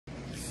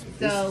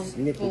So,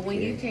 nipple but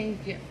when you care.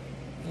 change your...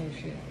 Oh,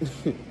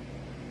 shit.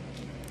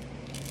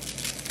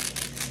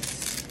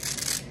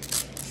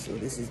 So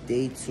this is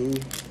day 2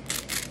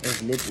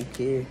 of nipple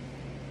care.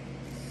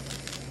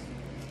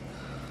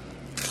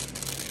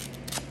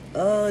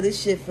 Oh,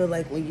 this shit feel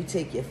like when you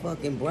take your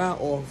fucking bra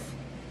off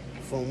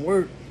from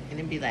work. And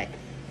then be like,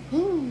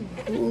 ooh.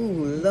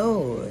 Ooh,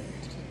 Lord.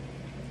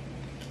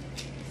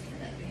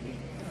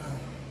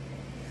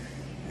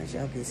 As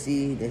y'all can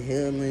see, the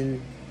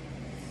healing,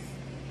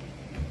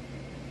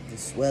 the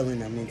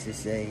swelling, I meant to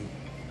say,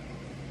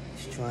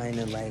 is trying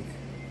to like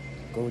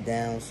go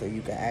down so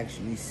you can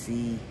actually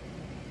see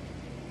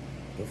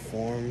the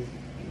form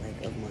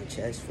like of my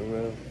chest for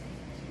real.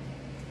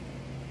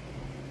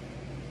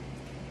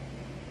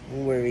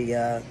 Don't worry,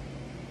 y'all.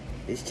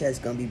 This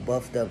chest gonna be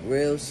buffed up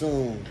real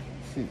soon.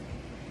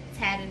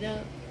 Tatted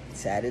up.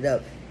 Tatted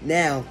up.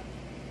 Now,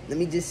 let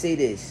me just say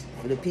this.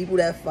 For the people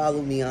that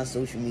follow me on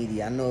social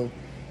media, I know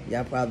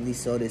y'all probably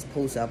saw this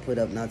post I put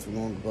up not too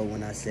long ago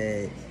when I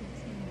said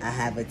I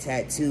have a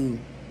tattoo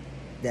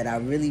that I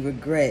really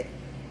regret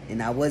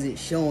and I wasn't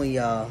showing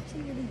y'all.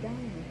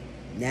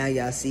 Now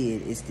y'all see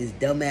it. It's this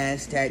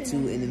dumbass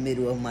tattoo in the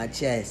middle of my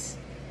chest.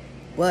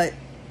 But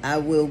I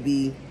will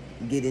be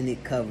getting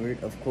it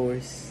covered, of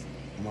course.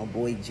 My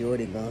boy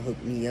Jordan gonna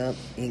hook me up.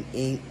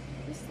 Ink.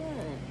 What's that?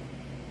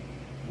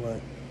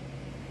 What?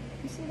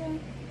 You see that?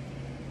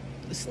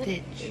 A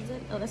stitch. Is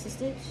that, oh, that's a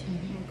stitch?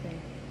 Mm-hmm. Okay.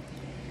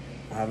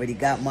 I already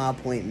got my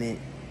appointment.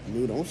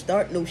 Lou, don't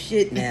start no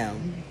shit now.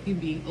 You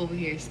be over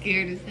here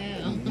scared as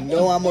hell. You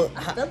know I'm a,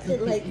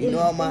 Like you know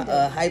I'm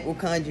a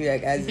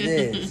hypochondriac as it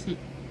is.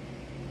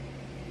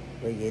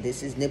 But yeah,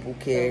 this is nipple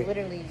care. So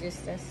literally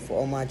just that's For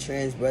all my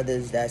trans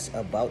brothers that's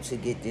about to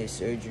get their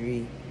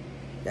surgery,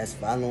 that's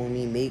following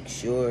me, make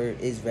sure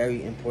it's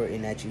very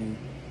important that you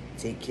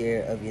take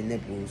care of your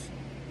nipples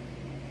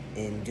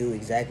and do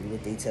exactly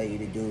what they tell you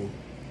to do.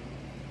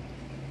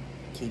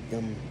 Keep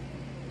them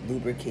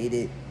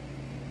lubricated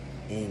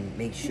and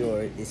make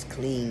sure it's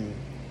clean.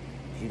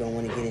 You don't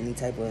want to get any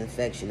type of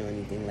infection or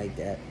anything like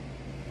that.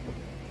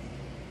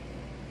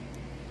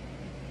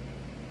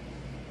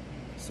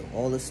 So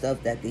all the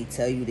stuff that they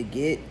tell you to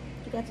get,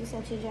 you got this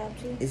at your job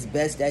too? it's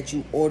best that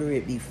you order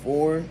it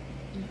before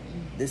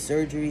the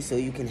surgery so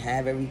you can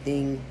have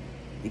everything,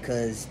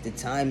 because the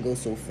time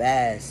goes so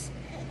fast.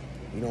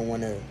 You don't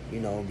want to, you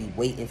know, be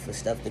waiting for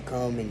stuff to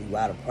come and you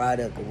out of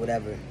product or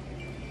whatever.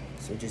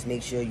 So just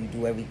make sure you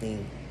do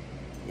everything.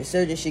 Your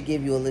surgeon should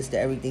give you a list of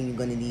everything you're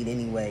gonna need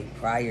anyway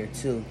prior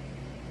to.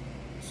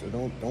 So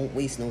don't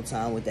waste no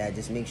time with that.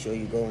 Just make sure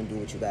you go and do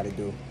what you gotta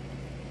do.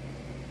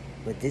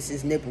 But this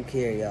is nipple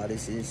care, y'all.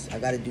 I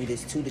gotta do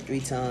this 2 to 3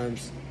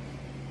 times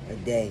a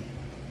day.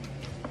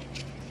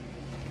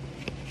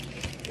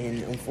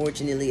 And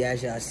unfortunately,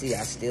 as y'all see,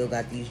 I still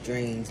got these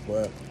drains,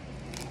 but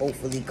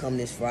hopefully come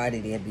this Friday,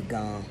 they'll be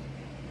gone.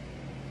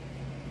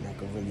 And I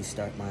can really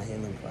start my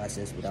healing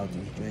process without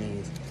these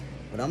drains.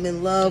 But I'm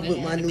in love with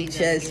my new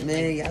chest,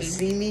 man. Y'all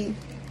see me?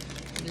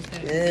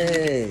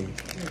 Yeah.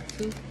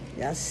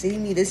 Y'all see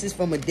me? This is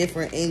from a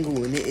different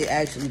angle, and it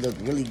actually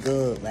looked really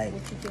good. Like,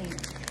 What you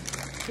think?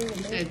 You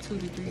said 2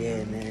 to 3.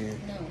 yeah, man.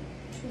 No,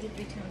 2 to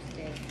 3 times a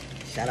day.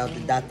 Shout out to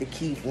Dr.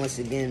 Keith once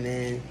again,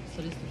 man.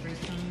 So this is the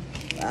first time?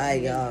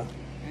 Alright, y'all.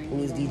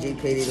 Who is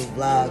Djpaedae the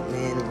vlog,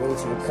 man? The road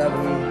to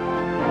recovery.